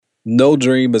No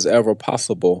dream is ever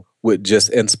possible with just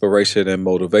inspiration and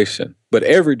motivation, but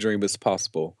every dream is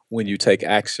possible when you take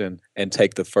action and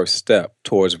take the first step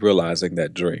towards realizing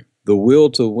that dream. The will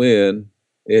to win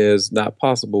is not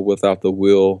possible without the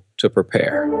will to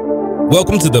prepare.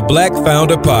 Welcome to the Black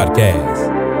Founder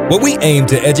Podcast, where we aim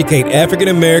to educate African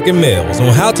American males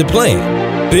on how to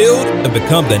plan, build, and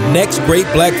become the next great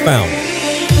Black founder.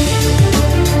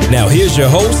 Now here's your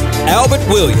host, Albert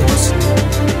Williams.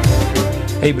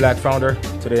 Hey, Black Founder.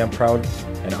 Today I'm proud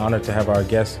and honored to have our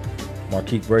guest,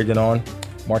 Marquette Braden, on.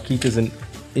 Marquette is an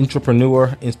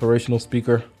entrepreneur, inspirational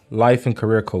speaker, life and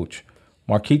career coach.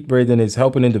 Marquette Braden is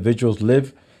helping individuals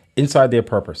live inside their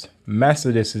purpose,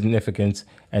 master their significance,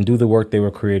 and do the work they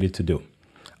were created to do.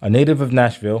 A native of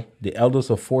Nashville, the eldest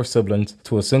of 4 siblings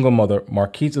to a single mother,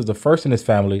 Marquette is the first in his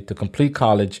family to complete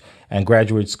college and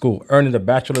graduate school, earning a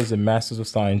bachelor's and master's of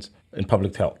science in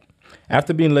public health.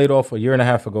 After being laid off a year and a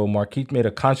half ago, Marquette made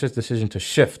a conscious decision to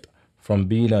shift from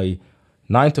being a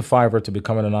 9-to-5er to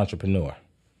becoming an entrepreneur.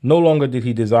 No longer did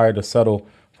he desire to settle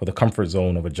for the comfort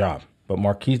zone of a job, but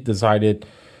Marquette decided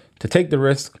to take the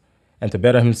risk and to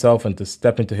better himself and to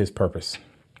step into his purpose.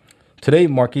 Today,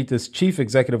 Marquette is Chief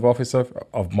Executive Officer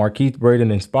of Marquette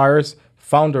Braden Inspires,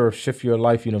 founder of Shift Your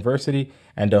Life University,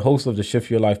 and the host of the Shift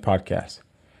Your Life podcast.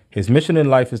 His mission in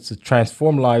life is to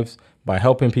transform lives by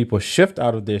helping people shift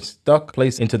out of their stuck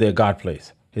place into their God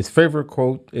place. His favorite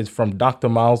quote is from Dr.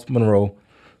 Miles Monroe: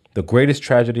 "The greatest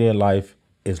tragedy in life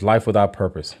is life without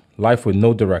purpose, life with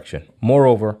no direction.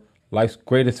 Moreover, life's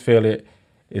greatest failure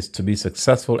is to be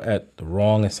successful at the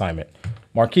wrong assignment."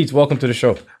 Marquette, welcome to the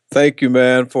show. Thank you,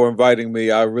 man, for inviting me.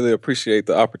 I really appreciate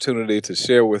the opportunity to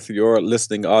share with your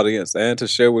listening audience and to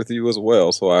share with you as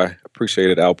well. So I appreciate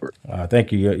it, Albert.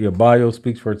 Thank you. Your bio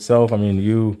speaks for itself. I mean,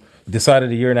 you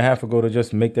decided a year and a half ago to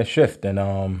just make that shift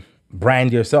and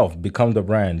brand yourself, become the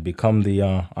brand, become the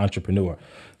entrepreneur.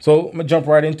 So I'm going to jump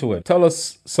right into it. Tell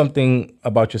us something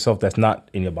about yourself that's not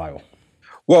in your bio.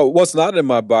 Well, what's not in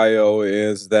my bio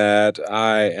is that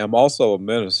I am also a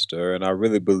minister, and I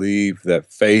really believe that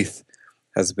faith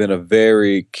has been a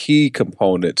very key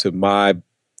component to my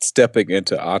stepping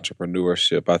into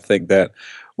entrepreneurship. I think that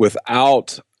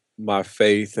without my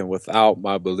faith and without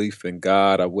my belief in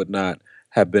God, I would not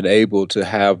have been able to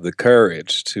have the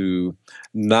courage to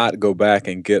not go back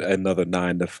and get another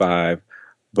 9-to-5.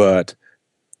 But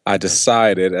I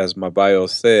decided, as my bio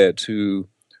said, to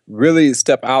really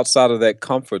step outside of that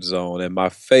comfort zone, and my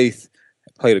faith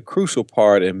played a crucial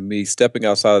part in me stepping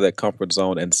outside of that comfort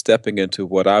zone and stepping into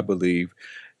what I believe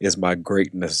is my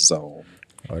greatness zone.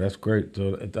 Oh, that's great.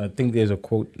 So I think there's a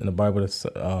quote in the Bible that's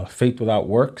faith without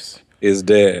works is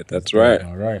dead. That's right.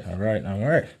 All right.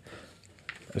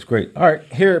 That's great. All right.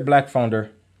 Here at Black Founder,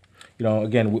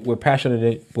 again, we're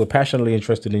passionately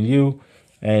interested in you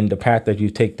and the path that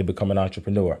you take to become an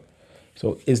entrepreneur.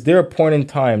 So is there a point in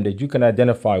time that you can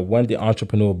identify when the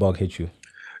entrepreneur bug hit you?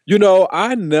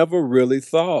 I never really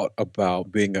thought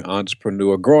about being an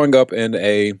entrepreneur. Growing up in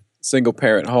a single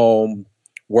parent home,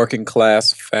 working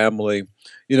class family,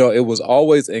 it was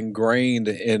always ingrained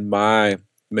in my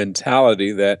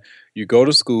mentality that you go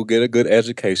to school, get a good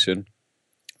education,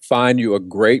 find you a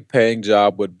great paying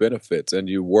job with benefits, and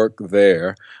you work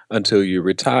there until you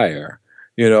retire.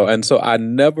 And so I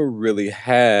never really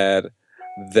had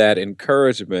that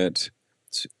encouragement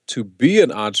to be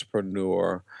an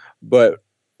entrepreneur. But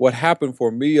what happened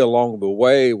for me along the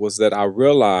way was that I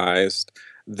realized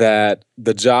that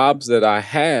the jobs that I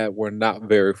had were not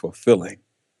very fulfilling.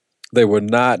 They were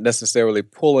not necessarily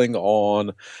pulling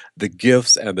on the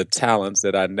gifts and the talents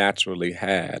that I naturally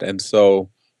had. And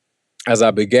so as I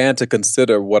began to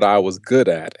consider what I was good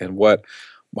at and what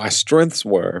my strengths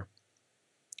were,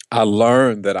 I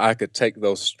learned that I could take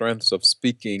those strengths of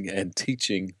speaking and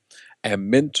teaching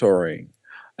and mentoring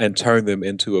and turn them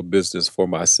into a business for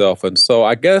myself. And so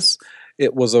I guess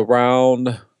it was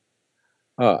around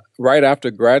right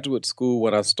after graduate school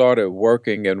when I started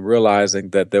working and realizing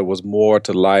that there was more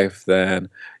to life than,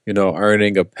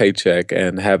 earning a paycheck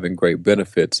and having great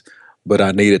benefits, but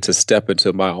I needed to step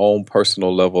into my own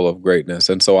personal level of greatness.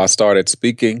 And so I started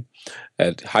speaking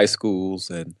at high schools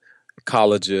and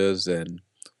colleges. And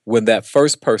when that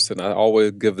first person, I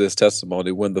always give this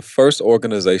testimony, when the first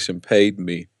organization paid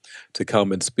me to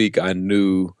come and speak, I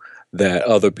knew that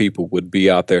other people would be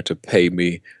out there to pay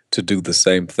me to do the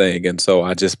same thing. And so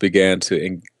I just began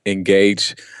to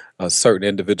engage certain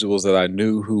individuals that I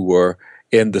knew who were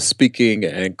in the speaking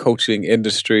and coaching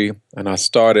industry. And I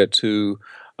started to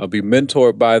be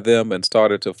mentored by them and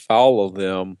started to follow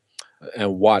them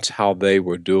and watch how they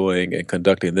were doing and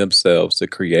conducting themselves to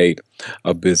create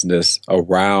a business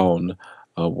around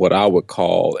what I would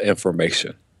call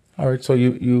information. All right. So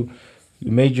you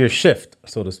made your shift,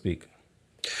 so to speak.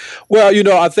 Well,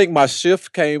 I think my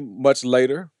shift came much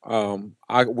later.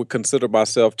 I would consider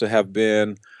myself to have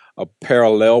been a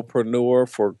parallelpreneur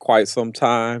for quite some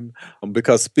time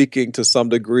because speaking to some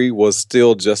degree was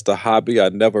still just a hobby. I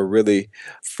never really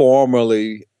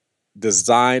formally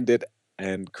designed it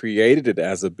and created it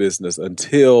as a business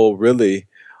until really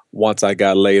once I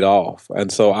got laid off.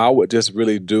 And so I would just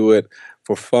really do it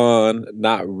for fun,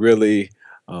 not really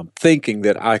thinking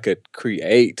that I could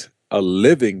create a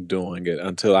living doing it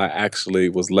until I actually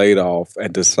was laid off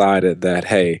and decided that,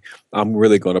 hey, I'm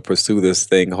really going to pursue this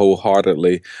thing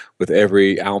wholeheartedly with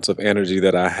every ounce of energy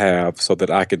that I have so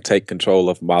that I can take control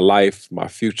of my life, my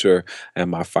future, and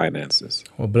my finances.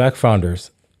 Well, Black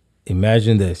founders,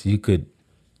 imagine this: you could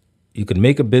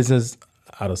make a business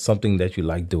out of something that you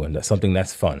like doing. That's something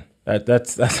that's fun.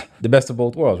 That's the best of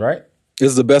both worlds, right?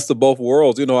 It's the best of both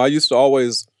worlds. I used to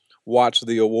always watch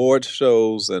the award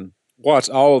shows and watch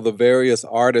all of the various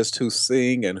artists who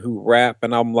sing and who rap.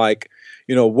 And I'm like,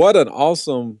 what an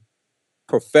awesome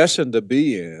profession to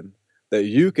be in that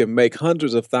you can make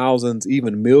hundreds of thousands,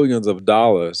 even millions of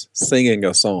dollars singing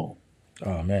a song.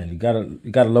 Oh man, you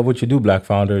gotta love what you do, Black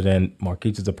founders. And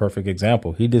Marquise is a perfect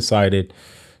example. He decided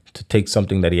to take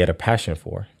something that he had a passion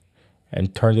for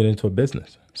and turned it into a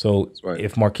business. So That's right.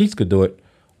 if Marquise could do it,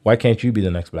 why can't you be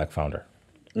the next Black founder?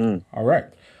 All right.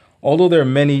 Although there are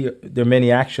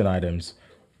many action items,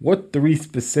 what 3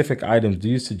 specific items do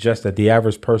you suggest that the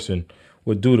average person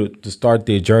would do to start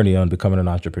their journey on becoming an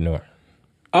entrepreneur?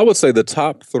 I would say the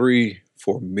top 3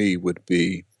 for me would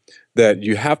be that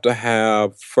you have to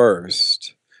have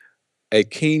first a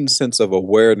keen sense of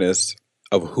awareness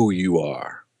of who you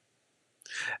are.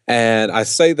 And I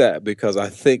say that because I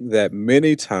think that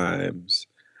many times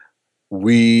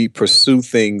we pursue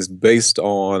things based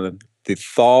on the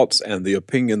thoughts and the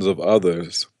opinions of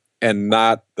others and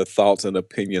not the thoughts and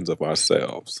opinions of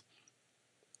ourselves.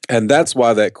 And that's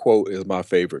why that quote is my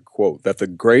favorite quote, that the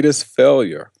greatest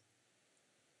failure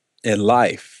in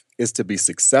life is to be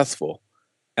successful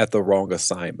at the wrong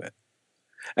assignment.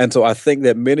 And so I think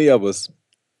that many of us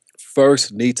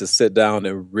first need to sit down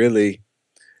and really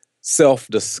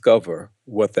self-discover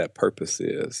what that purpose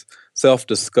is,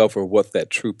 self-discover what that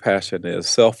true passion is,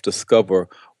 self-discover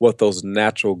what those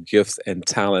natural gifts and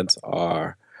talents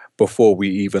are before we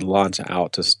even launch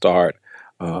out to start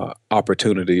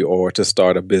opportunity or to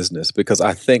start a business. Because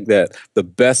I think that the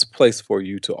best place for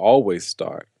you to always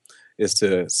start is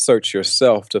to search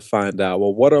yourself to find out,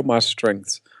 well, what are my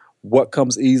strengths? What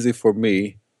comes easy for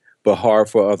me, but hard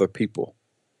for other people?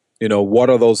 What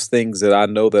are those things that I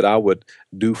know that I would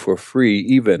do for free,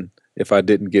 even if I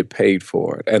didn't get paid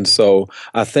for it? And so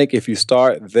I think if you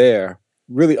start there,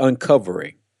 really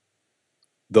uncovering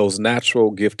those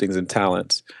natural giftings and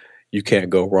talents, you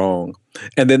can't go wrong.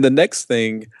 And then the next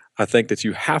thing I think that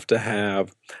you have to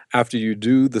have after you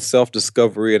do the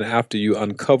self-discovery and after you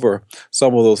uncover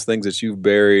some of those things that you've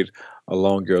buried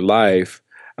along your life,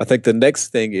 I think the next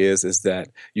thing is that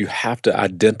you have to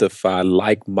identify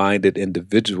like-minded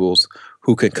individuals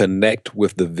who can connect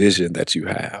with the vision that you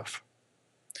have.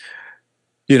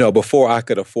 Before I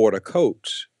could afford a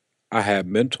coach, I had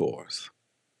mentors.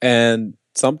 And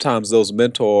sometimes those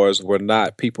mentors were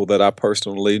not people that I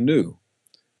personally knew.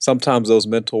 Sometimes those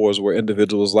mentors were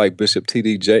individuals like Bishop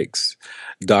T.D. Jakes,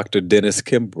 Dr. Dennis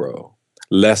Kimbrough,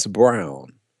 Les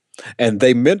Brown. And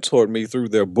they mentored me through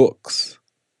their books.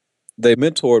 They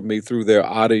mentored me through their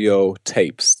audio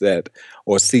tapes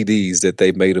or CDs that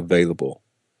they made available.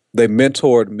 They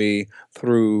mentored me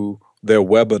through their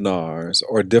webinars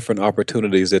or different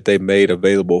opportunities that they made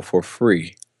available for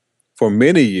free for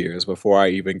many years before I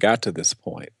even got to this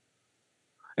point.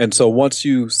 And so once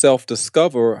you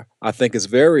self-discover, I think it's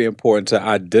very important to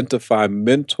identify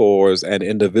mentors and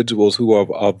individuals who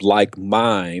are of like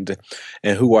mind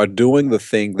and who are doing the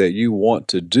thing that you want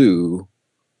to do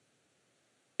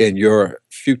in your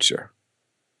future.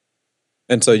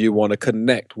 And so you want to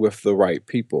connect with the right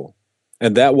people.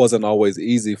 And that wasn't always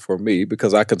easy for me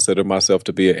because I consider myself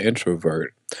to be an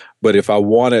introvert. But if I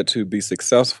wanted to be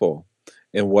successful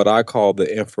in what I call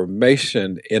the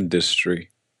information industry,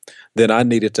 then I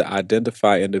needed to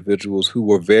identify individuals who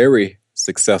were very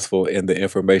successful in the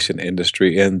information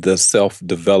industry, in the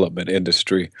self-development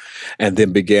industry, and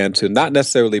then began to not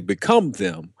necessarily become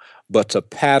them, but to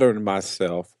pattern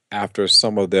myself after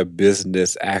some of their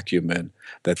business acumen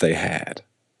that they had.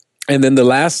 And then the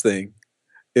last thing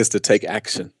is to take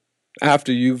action.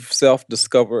 After you've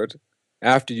self-discovered,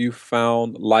 after you've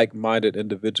found like-minded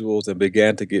individuals and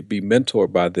began to be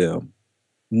mentored by them,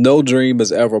 no dream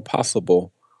is ever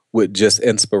possible with just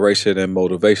inspiration and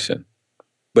motivation.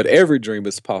 But every dream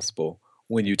is possible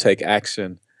when you take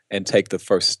action and take the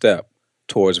first step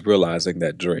towards realizing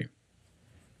that dream.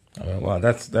 Wow,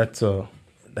 that's a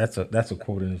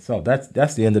quote in itself.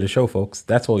 That's the end of the show, folks.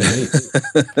 That's all you need.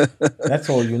 That's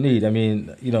all you need. I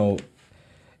mean,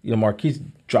 Marquise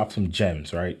dropped some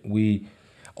gems, right? We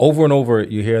over and over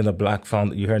you hear in the Black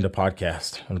Founder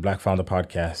podcast, on the Black Founder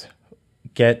podcast,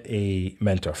 get a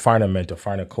mentor, find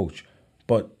a coach.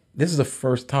 But this is the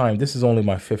first time, this is only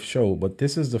my 5th show, but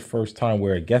this is the first time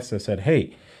where a guest has said,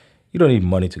 hey, you don't need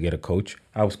money to get a coach.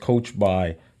 I was coached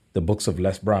by the books of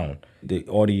Les Brown, the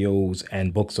audios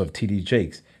and books of T.D.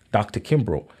 Jakes, Dr.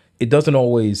 Kimbrough. It doesn't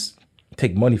always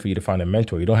take money for you to find a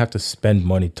mentor. You don't have to spend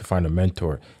money to find a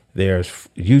mentor. There's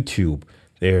YouTube,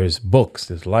 there's books,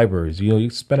 there's libraries. You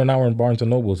spend an hour in Barnes &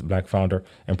 Noble's, Black Founder,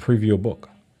 and preview a book.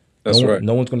 That's right.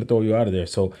 No one's going to throw you out of there.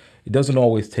 So it doesn't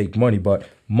always take money, but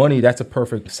money, that's a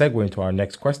perfect segue into our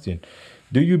next question.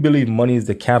 Do you believe money is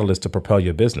the catalyst to propel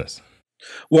your business?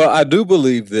 Well, I do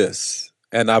believe this,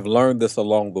 and I've learned this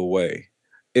along the way,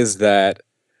 is that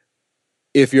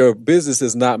if your business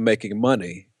is not making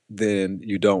money, then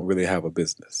you don't really have a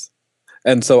business.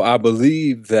 And so I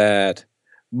believe that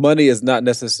money is not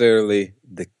necessarily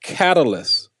the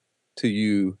catalyst to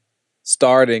you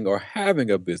starting or having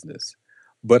a business,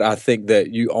 but I think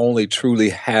that you only truly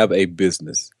have a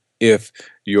business if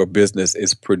your business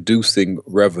is producing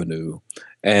revenue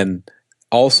and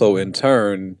also in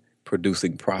turn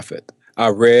producing profit. I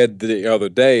read the other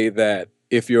day that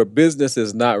if your business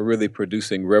is not really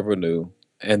producing revenue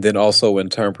and then also in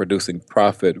turn producing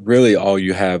profit, really all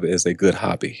you have is a good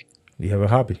hobby. You have a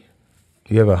hobby.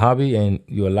 You have a hobby, and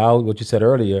you allow what you said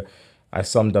earlier, I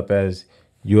summed up as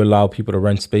you allow people to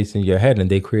rent space in your head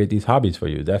and they create these hobbies for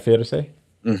you. Is that fair to say?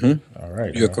 Mm-hmm. All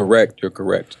right. You're correct. You're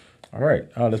correct. All right.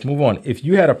 Let's move on. If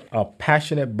you had a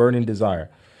passionate, burning desire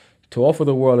to offer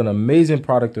the world an amazing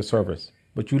product or service,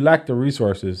 but you lack the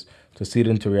resources to see it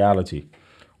into reality,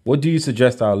 what do you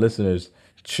suggest our listeners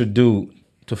should do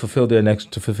to fulfill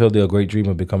their great dream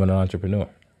of becoming an entrepreneur?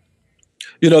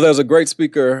 There's a great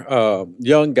speaker,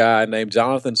 young guy named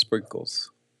Jonathan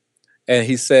Sprinkles, and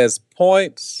he says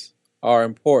points are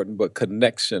important, but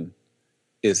connection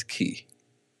is key.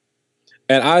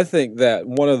 And I think that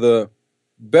one of the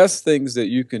best things that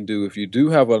you can do if you do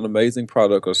have an amazing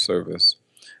product or service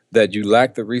that you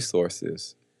lack the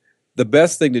resources, the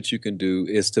best thing that you can do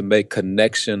is to make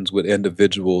connections with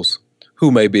individuals who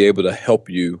may be able to help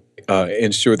you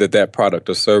ensure that that product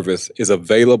or service is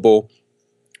available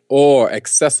or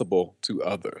accessible to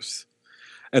others.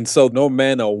 And so no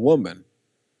man or woman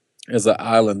is an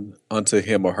island unto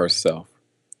him or herself.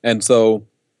 And so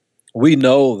we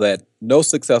know that no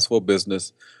successful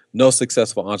business, no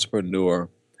successful entrepreneur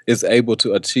is able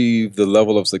to achieve the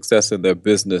level of success in their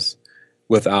business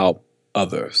without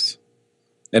others.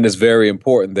 And it's very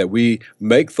important that we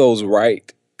make those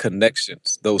right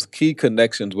connections, those key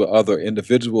connections with other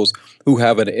individuals who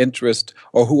have an interest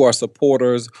or who are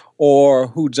supporters or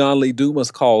who John Lee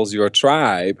Dumas calls your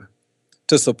tribe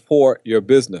to support your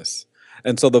business.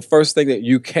 And so the first thing that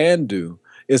you can do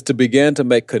is to begin to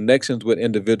make connections with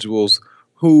individuals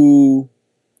who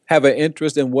have an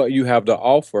interest in what you have to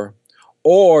offer,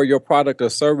 or your product or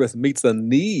service meets a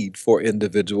need for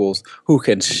individuals who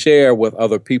can share with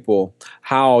other people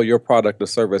how your product or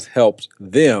service helps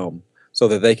them so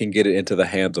that they can get it into the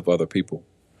hands of other people.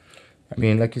 I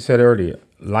mean, like you said earlier,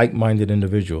 like-minded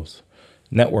individuals,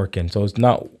 networking. So it's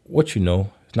not what you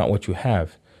know, it's not what you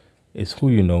have, it's who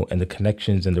you know and the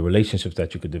connections and the relationships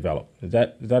that you could develop. Is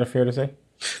that a fair to say?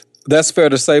 That's fair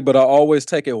to say, but I always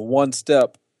take it one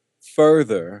step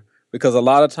further, because a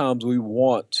lot of times we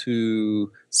want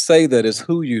to say that it's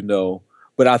who you know,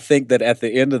 but I think that at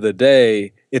the end of the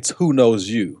day, it's who knows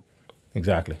you.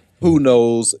 Exactly. Who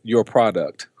knows your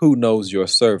product? Who knows your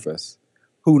service?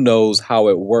 Who knows how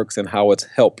it works and how it's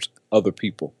helped other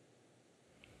people?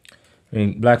 I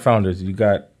mean, Black Founders, you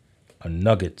got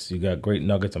nuggets. You got great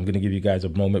nuggets. I'm going to give you guys a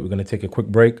moment. We're going to take a quick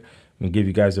break. I'm going to give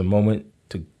you guys a moment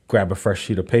to grab a fresh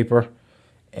sheet of paper,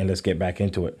 and let's get back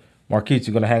into it. Marquise,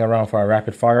 you going to hang around for our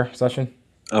rapid fire session?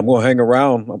 I'm going to hang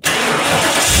around.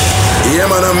 Yeah,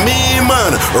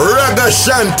 man,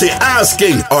 Ragashanti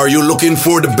asking, are you looking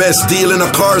for the best deal in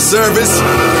a car service?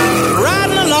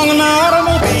 Riding along in my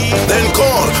automobile. Then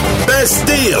call Best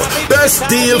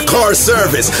Deal Car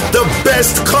Service, the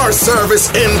best car service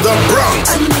in the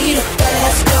Bronx. I need a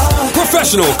fast car.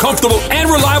 Professional, comfortable, and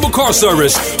reliable car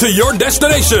service to your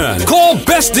destination. Call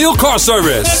Best Deal Car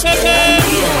Service.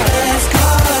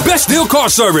 Best Deal Car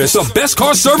Service, the best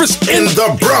car service In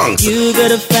the Bronx. You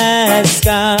got a fast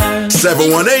car.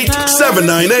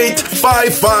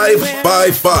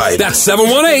 718-798-5555. That's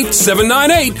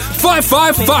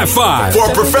 718-798-5555. For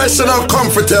professional,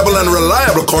 comfortable, and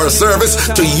reliable car service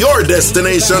to your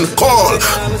destination, call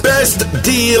Best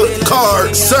Deal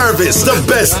Car Service. The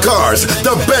best cars,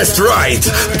 the best rides,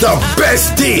 the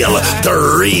best deal,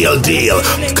 the real deal.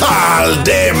 Call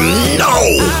them now.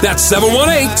 That's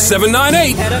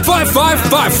 718-798-5555.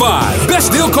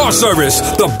 Best Deal Car Service,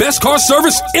 the best car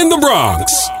service in the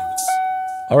Bronx.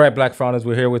 All right, Black Founders,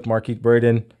 we're here with Marquise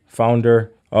Braden,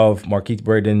 founder of Marquise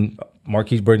Braden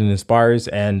Inspires,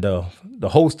 and the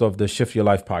host of the Shift Your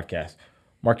Life podcast.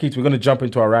 Marquise, we're going to jump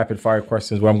into our rapid fire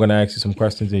questions where I'm going to ask you some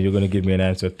questions and you're going to give me an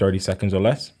answer 30 seconds or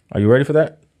less. Are you ready for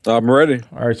that? I'm ready.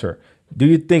 All right, sir. Do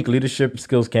you think leadership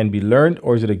skills can be learned,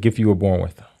 or is it a gift you were born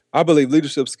with? I believe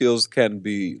leadership skills can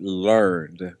be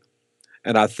learned.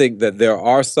 And I think that there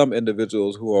are some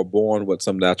individuals who are born with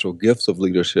some natural gifts of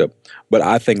leadership, but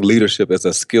I think leadership is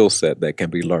a skill set that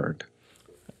can be learned.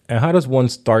 And how does one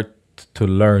start to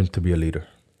learn to be a leader?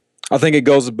 I think it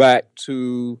goes back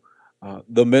to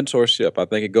the mentorship. I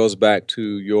think it goes back to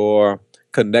your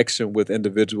connection with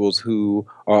individuals who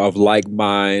are of like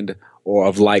mind or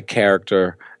of like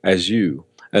character as you.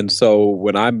 And so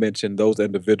when I mentioned those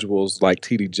individuals like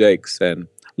T.D. Jakes and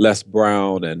Les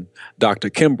Brown and Dr.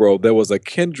 Kimbrough, there was a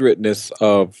kindredness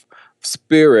of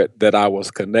spirit that I was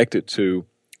connected to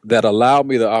that allowed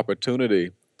me the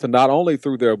opportunity to not only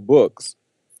through their books,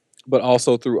 but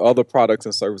also through other products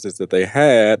and services that they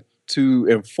had to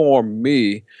inform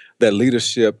me that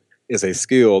leadership is a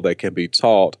skill that can be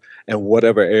taught, and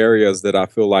whatever areas that I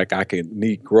feel like I can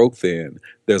need growth in,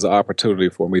 there's an opportunity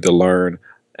for me to learn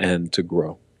and to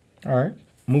grow. All right.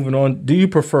 Moving on. Do you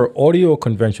prefer audio or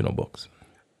conventional books?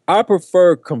 I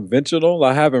prefer conventional.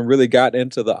 I haven't really got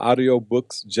into the audio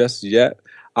books just yet.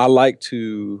 I like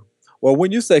to, well,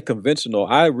 when you say conventional,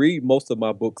 I read most of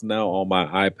my books now on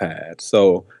my iPad.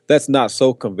 So that's not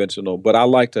so conventional, but I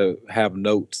like to have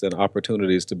notes and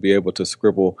opportunities to be able to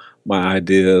scribble my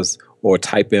ideas or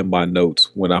type in my notes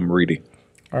when I'm reading.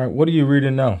 All right. What are you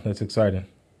reading now? That's exciting.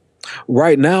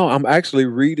 Right now, I'm actually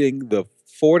reading the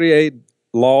 48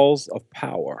 Laws of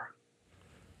Power.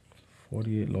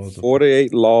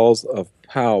 48 Laws of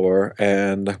Power.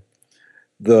 And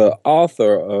the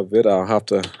author of it, I'll have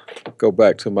to go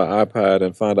back to my iPad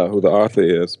and find out who the author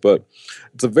is. But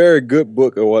it's a very good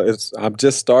book. I've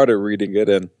just started reading it.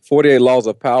 And 48 Laws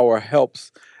of Power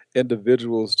helps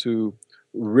individuals to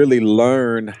really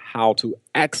learn how to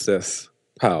access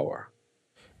power.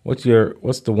 What's the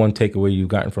one takeaway you've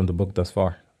gotten from the book thus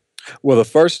far? Well, the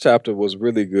first chapter was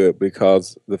really good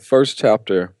because the first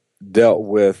chapter dealt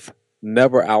with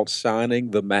never outshining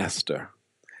the master,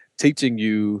 teaching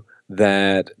you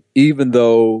that even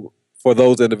though for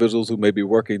those individuals who may be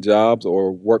working jobs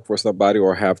or work for somebody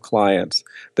or have clients,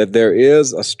 that there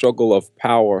is a struggle of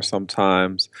power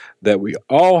sometimes that we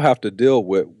all have to deal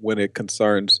with when it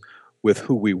concerns with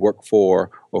who we work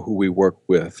for or who we work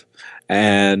with.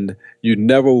 And you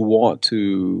never want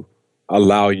to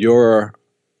allow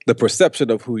the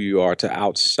perception of who you are to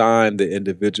outshine the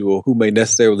individual who may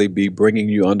necessarily be bringing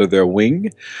you under their wing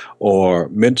or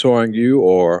mentoring you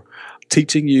or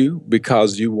teaching you,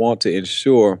 because you want to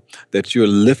ensure that you're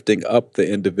lifting up the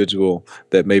individual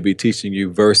that may be teaching you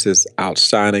versus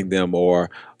outshining them or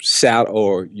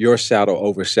your shadow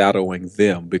overshadowing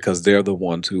them, because they're the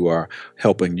ones who are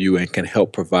helping you and can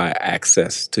help provide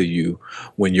access to you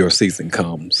when your season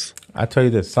comes. I tell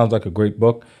you this, sounds like a great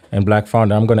book. And Black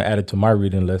Founder, I'm going to add it to my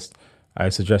reading list. I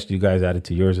suggest you guys add it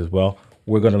to yours as well.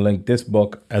 We're going to link this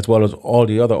book as well as all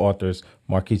the other authors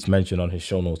Marquise mentioned on his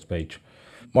show notes page.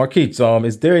 Marquise,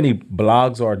 is there any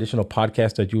blogs or additional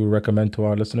podcasts that you would recommend to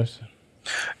our listeners?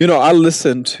 I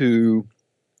listen to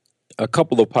a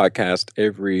couple of podcasts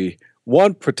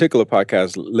one particular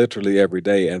podcast literally every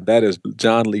day, and that is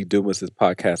John Lee Dumas's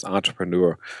podcast,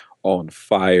 Entrepreneur on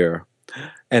Fire.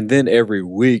 And then every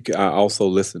week, I also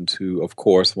listen to, of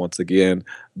course, once again,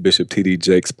 Bishop T.D.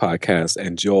 Jakes' podcast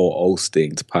and Joel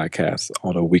Osteen's podcast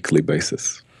on a weekly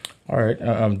basis. All right.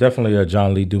 I'm definitely a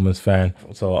John Lee Dumas fan,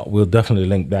 so we'll definitely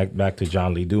link back to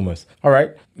John Lee Dumas. All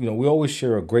right. We always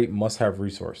share a great must-have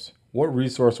resource. What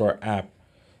resource or app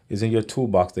is in your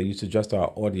toolbox that you suggest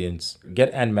our audience get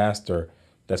and master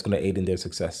that's going to aid in their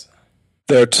success?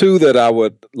 There are two that I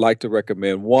would like to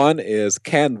recommend. One is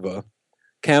Canva.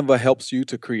 Canva helps you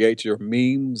to create your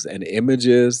memes and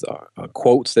images,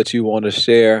 quotes that you want to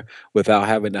share without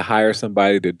having to hire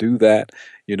somebody to do that.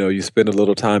 You spend a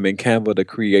little time in Canva to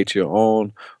create your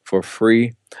own for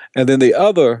free. And then the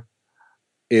other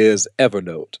is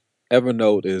Evernote.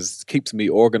 Evernote keeps me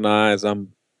organized.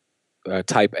 I'm a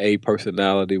type A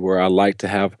personality where I like to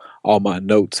have all my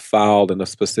notes filed in a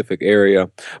specific area.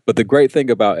 But the great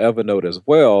thing about Evernote as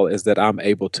well is that I'm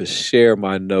able to share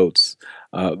my notes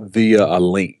via a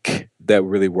link. That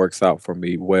really works out for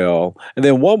me well. And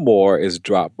then one more is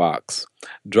Dropbox.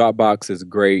 Dropbox is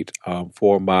great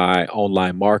for my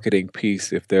online marketing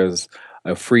piece. If there's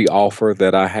a free offer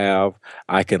that I have,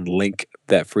 I can link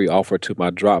that free offer to my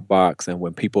Dropbox. And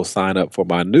when people sign up for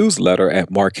my newsletter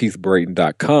at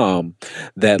markeithbrayton.com,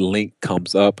 that link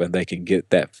comes up and they can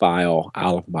get that file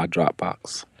out of my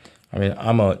Dropbox. I mean,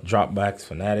 I'm a Dropbox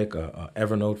fanatic, a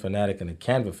Evernote fanatic, and a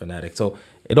Canva fanatic. So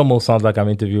it almost sounds like I'm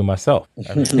interviewing myself.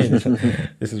 I mean,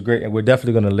 this is great. And we're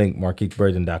definitely going to link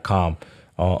markeithbrayton.com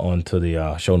onto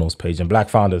the show notes page. And Black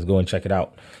Founders, go and check it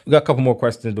out. We got a couple more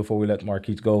questions before we let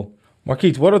Markeith go.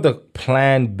 Markeith, what are the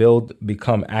plan, build,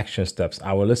 become action steps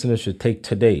our listeners should take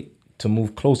today to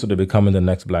move closer to becoming the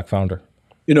next Black founder?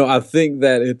 I think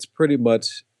that it's pretty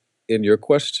much in your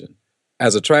question.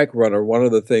 As a track runner, one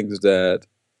of the things that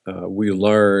we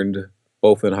learned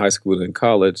both in high school and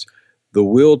college, the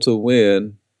will to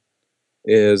win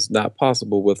is not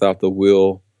possible without the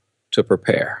will to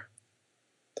prepare.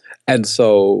 And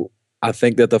so I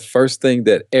think that the first thing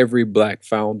that every Black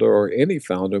founder or any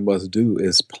founder must do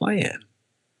is plan.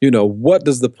 What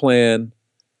does the plan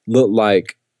look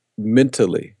like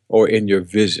mentally or in your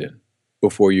vision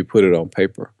before you put it on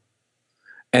paper?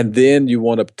 And then you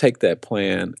want to take that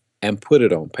plan and put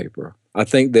it on paper. I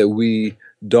think that we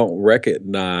don't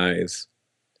recognize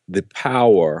the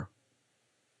power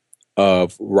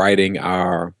of writing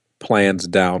our plans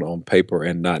down on paper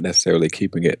and not necessarily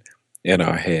keeping it in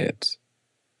our heads.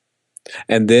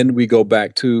 And then we go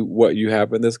back to what you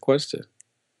have in this question.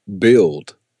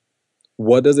 Build.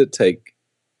 What does it take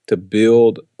to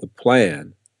build the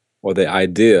plan or the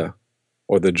idea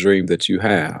or the dream that you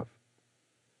have?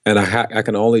 And I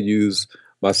can only use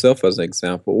myself as an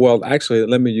example. Well, actually,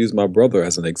 let me use my brother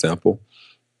as an example.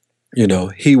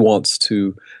 He wants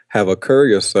to have a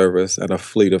courier service and a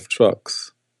fleet of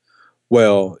trucks.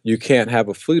 Well, you can't have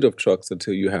a fleet of trucks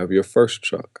until you have your first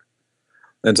truck.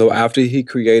 And so after he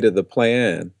created the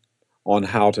plan on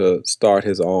how to start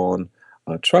his own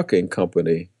trucking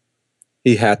company,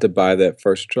 he had to buy that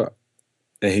first truck.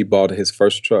 And he bought his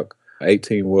first truck,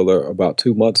 18-wheeler, about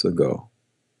 2 months ago.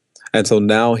 And so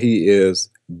now he is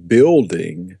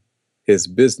building his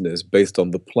business based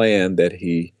on the plan that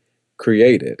he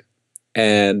created.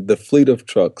 And the fleet of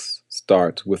trucks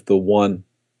starts with the one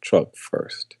truck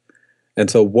first.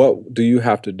 And so what do you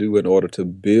have to do in order to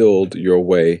build your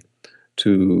way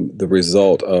to the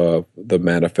result of the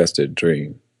manifested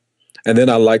dream? And then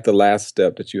I like the last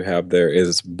step that you have there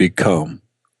is become.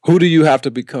 Who do you have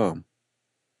to become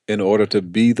in order to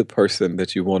be the person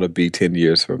that you want to be 10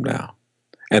 years from now?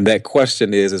 And that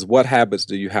question is what habits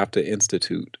do you have to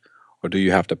institute or do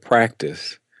you have to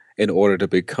practice in order to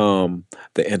become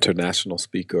the international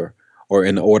speaker or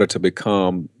in order to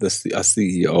become a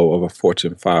CEO of a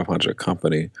Fortune 500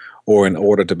 company or in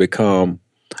order to become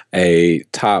a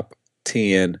top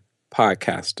 10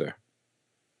 podcaster?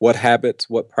 What habits,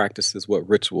 what practices, what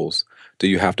rituals do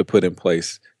you have to put in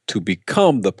place to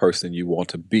become the person you want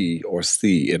to be or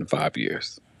see in 5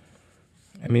 years?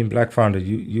 I mean, Black Founder,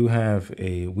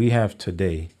 we have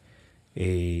today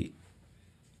a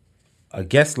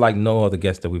guest like no other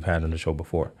guest that we've had on the show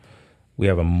before. We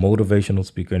have a motivational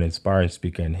speaker, an inspiring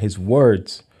speaker, and his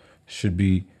words should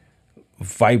be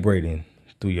vibrating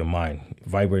through your mind,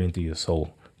 vibrating through your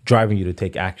soul, driving you to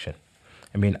take action.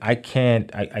 I mean, I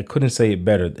couldn't say it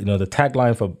better. The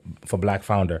tagline for Black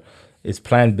Founder is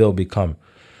plan, build, become.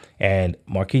 And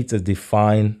Markeith has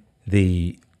defined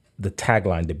the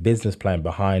tagline, the business plan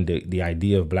behind the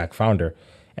idea of Black Founder.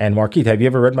 And Markeith, have you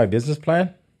ever read my business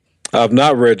plan? I've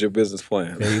not read your business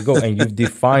plan. There you go. And you've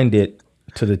defined it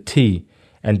to the T.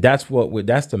 And that's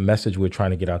the message we're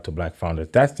trying to get out to Black founders.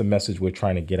 That's the message we're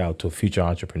trying to get out to future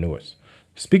entrepreneurs.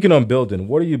 Speaking on building,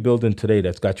 what are you building today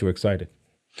that's got you excited?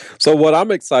 So what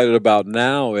I'm excited about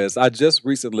now is I just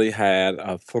recently had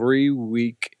a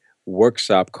 3-week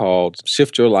workshop called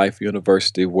Shift Your Life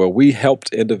University, where we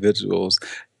helped individuals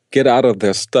get out of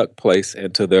their stuck place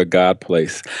into their God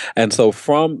place. And so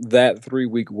from that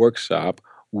 3-week workshop,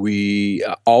 we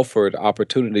offered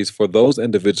opportunities for those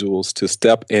individuals to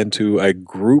step into a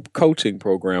group coaching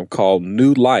program called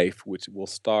New Life, which will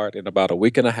start in about a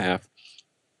week and a half.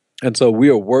 And so we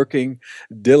are working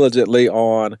diligently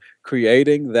on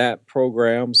creating that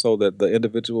program so that the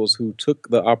individuals who took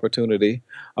the opportunity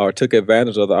or took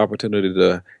advantage of the opportunity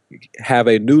to have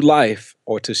a new life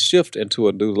or to shift into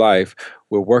a new life,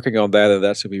 we're working on that, and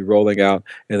that should be rolling out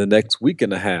in the next week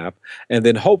and a half. And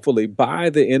then hopefully by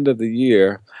the end of the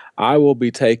year, I will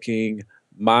be taking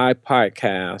my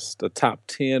podcast, the top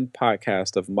 10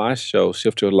 podcast of my show,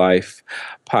 Shift Your Life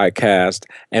podcast,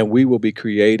 and we will be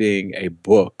creating a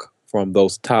book from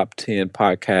those top 10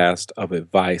 podcasts of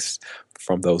advice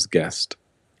from those guests.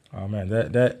 Oh man,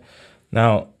 that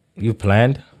now you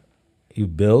planned, you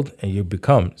build, and you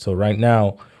become. So right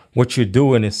now, what you're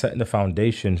doing is setting the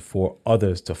foundation for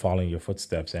others to follow in your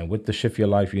footsteps. And with the Shift Your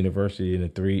Life University and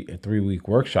a three-week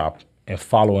workshop, and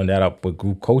following that up with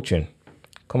group coaching,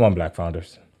 come on, Black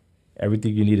Founders.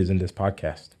 Everything you need is in this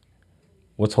podcast.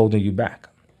 What's holding you back?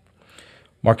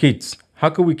 Marquise, how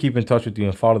can we keep in touch with you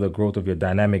and follow the growth of your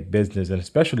dynamic business, and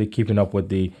especially keeping up with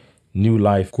the New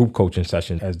Life group coaching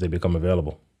sessions as they become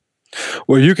available?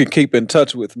 Well, you can keep in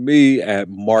touch with me at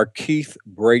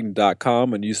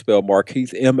markeithbraden.com, and you spell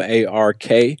Markeith,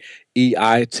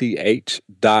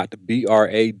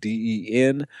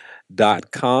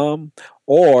 MarkeithBraden.com,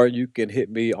 or you can hit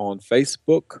me on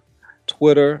Facebook,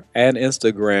 Twitter, and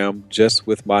Instagram just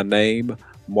with my name,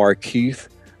 Markeith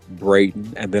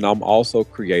Braden. And then I'm also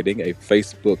creating a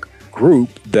Facebook group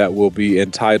that will be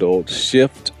entitled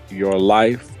Shift Your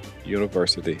Life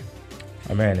University.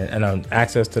 Oh man, and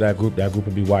access to that group will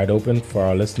be wide open for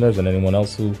our listeners and anyone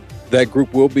else who... That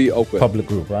group will be open. Public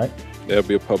group, right? There'll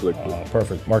be a public group.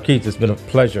 Perfect. Marquise, it's been a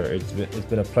pleasure. It's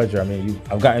been a pleasure. I mean,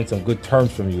 I've gotten some good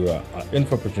terms from you,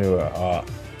 infopreneur,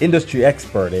 industry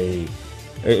expert.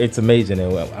 It's amazing.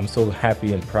 And I'm so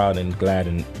happy and proud and glad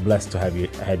and blessed to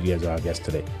had you as our guest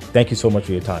today. Thank you so much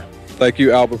for your time. Thank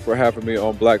you, Albert, for having me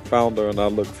on Black Founder, and I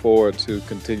look forward to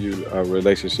continue our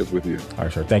relationship with you. All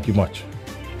right, sir. Thank you much.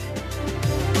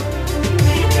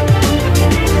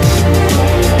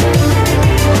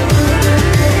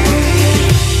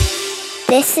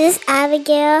 This is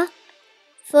Abigail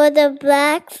for the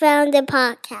Black Founder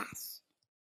Podcast.